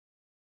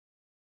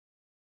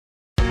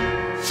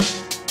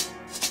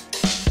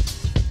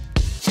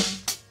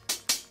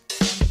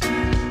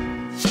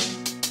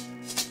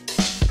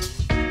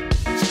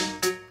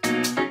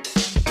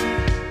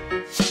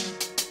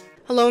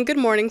and good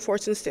morning,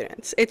 Fordson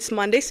students. It's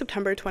Monday,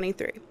 September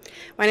 23.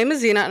 My name is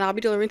Zena, and I'll be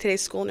delivering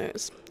today's school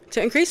news.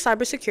 To increase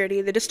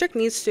cybersecurity, the district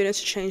needs students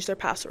to change their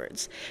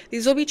passwords.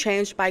 These will be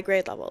changed by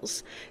grade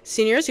levels.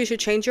 Seniors, you should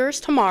change yours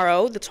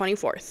tomorrow, the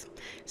 24th.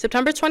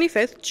 September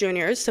 25th,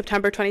 juniors,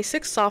 September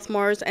 26th,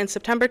 sophomores, and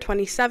September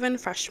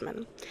 27th,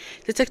 freshmen.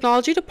 The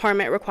technology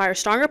department requires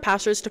stronger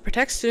passwords to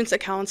protect students'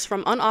 accounts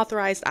from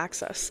unauthorized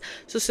access,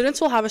 so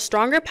students will have a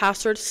stronger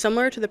password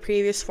similar to the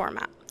previous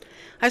format.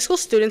 High school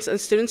students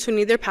and students who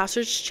need their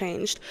passwords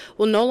changed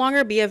will no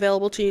longer be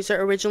available to use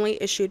their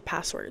originally issued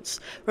passwords.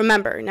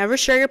 Remember, never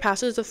share your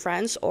passwords with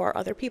friends or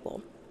other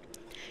people.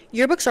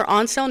 Yearbooks are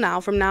on sale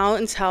now from now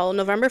until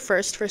November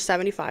 1st for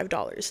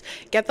 $75.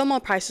 Get them while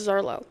prices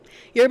are low.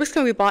 Yearbooks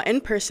can be bought in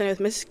person with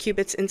Mrs.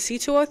 Cubits in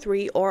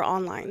C203 or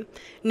online.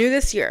 New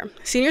this year,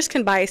 seniors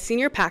can buy a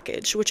senior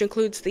package, which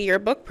includes the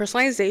yearbook,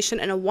 personalization,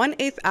 and a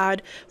 1/8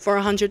 ad for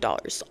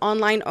 $100,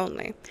 online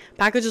only.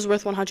 Package is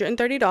worth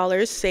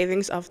 $130,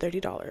 savings of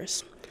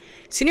 $30.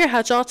 Senior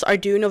headshots are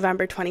due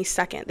November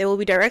 22nd. They will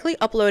be directly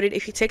uploaded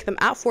if you take them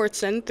at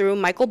Fordson through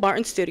Michael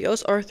Barton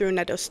Studios or through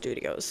Neto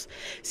Studios.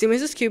 See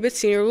Mrs. Cubit's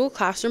Senior Rule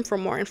Classroom for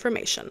more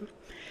information.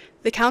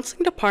 The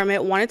counseling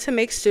department wanted to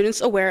make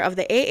students aware of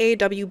the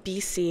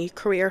AAWBC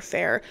Career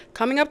Fair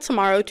coming up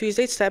tomorrow,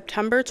 Tuesday,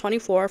 September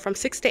 24, from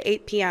 6 to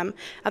 8 p.m.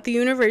 at the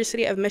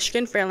University of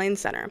Michigan Fairlane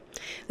Center.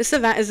 This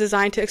event is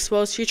designed to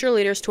expose future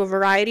leaders to a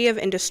variety of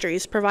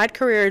industries, provide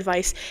career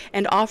advice,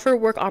 and offer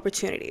work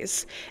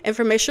opportunities.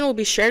 Information will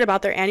be shared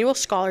about their annual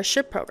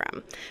scholarship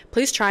program.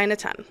 Please try and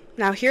attend.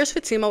 Now here's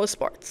Fatima with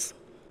sports.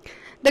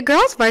 The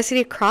girls'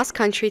 varsity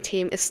cross-country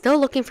team is still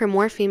looking for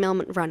more female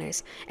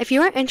runners. If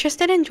you are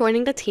interested in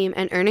joining the team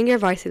and earning your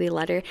varsity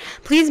letter,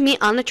 please meet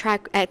on the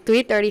track at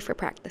 3:30 for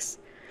practice.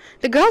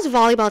 The girls'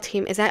 volleyball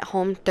team is at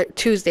home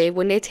Tuesday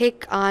when they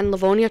take on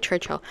Livonia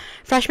Churchill.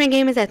 Freshman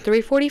game is at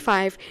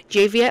 3:45,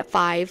 JV at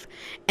 5,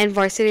 and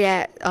varsity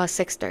at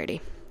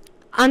 6:30.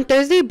 On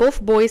Thursday,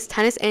 both boys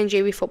tennis and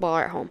JV football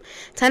are at home.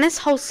 Tennis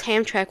hosts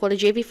Hamtramck while the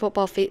JV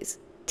football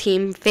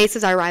team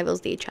faces our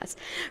rivals DHS.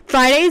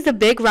 Friday is the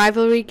big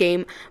rivalry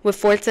game with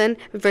Fordson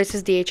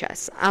versus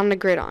DHS on the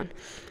gridiron.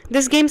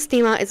 This game's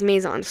theme out is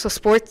Maze On, so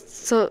sport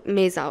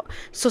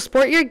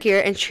your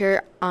gear and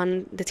cheer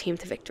on the team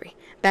to victory.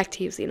 Back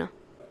to you, Zena.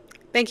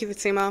 Thank you,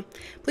 Fatima.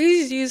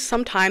 Please use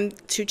some time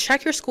to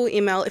check your school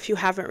email if you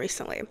haven't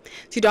recently.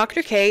 To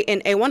Dr. K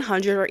in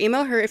A100 or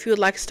email her if you would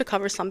like us to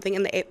cover something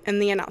in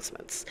the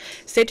announcements.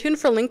 Stay tuned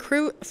for a link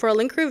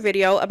crew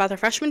video about the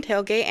freshman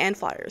tailgate and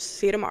flyers.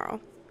 See you tomorrow.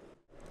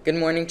 Good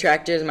morning,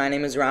 Tractors. My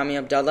name is Rami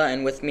Abdullah,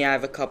 and with me I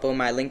have a couple of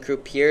my Link Crew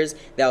peers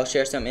that will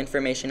share some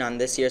information on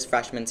this year's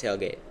freshman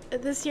tailgate.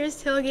 This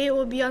year's tailgate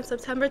will be on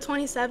September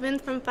 27th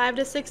from 5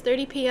 to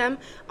 6:30 p.m.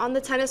 on the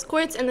tennis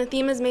courts, and the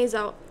theme is Maze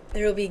Out.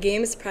 There will be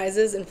games,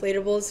 prizes,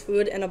 inflatables,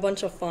 food, and a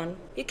bunch of fun.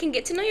 You can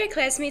get to know your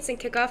classmates and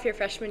kick off your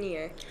freshman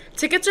year.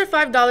 Tickets are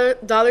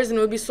 $5 and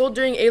will be sold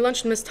during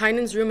A-Lunch in Ms.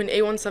 Tynan's room in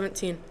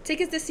A117.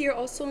 Tickets this year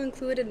also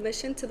include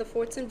admission to the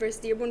Fordson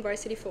vs. Dearborn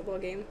varsity football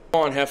game.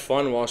 Come on, have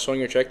fun while showing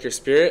your tractor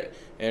spirit,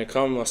 and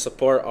come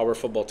support our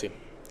football team.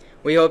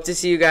 We hope to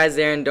see you guys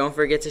there, and don't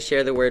forget to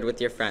share the word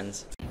with your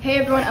friends. Hey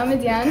everyone, I'm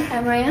Adian.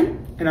 I'm Ryan.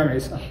 And I'm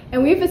Asa.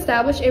 And we've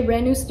established a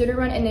brand new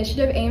student-run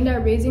initiative aimed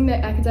at raising the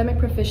academic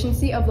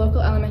proficiency of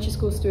local elementary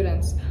school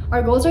students.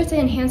 Our goals are to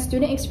enhance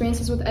student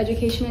experiences with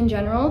education in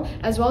general,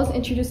 as well as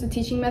introduce the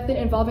teaching method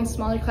involving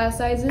smaller class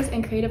sizes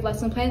and creative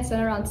lesson plans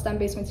centered around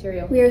STEM-based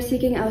material. We are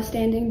seeking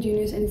outstanding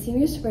juniors and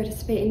seniors to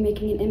participate in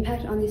making an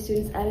impact on these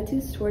students'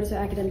 attitudes towards their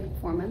academic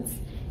performance.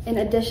 In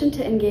addition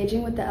to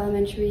engaging with the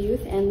elementary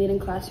youth and leading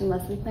classroom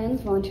lesson plans,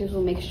 volunteers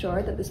will make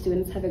sure that the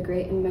students have a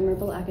great and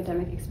memorable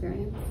academic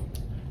experience.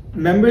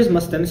 Members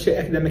must demonstrate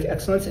academic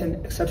excellence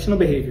and exceptional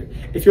behavior.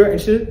 If you are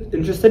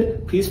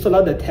interested, please fill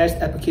out the attached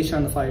application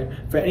on the flyer.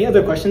 For any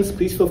other questions,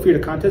 please feel free to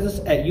contact us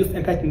at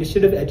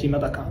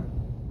youthimpactinitiative@gmail.com.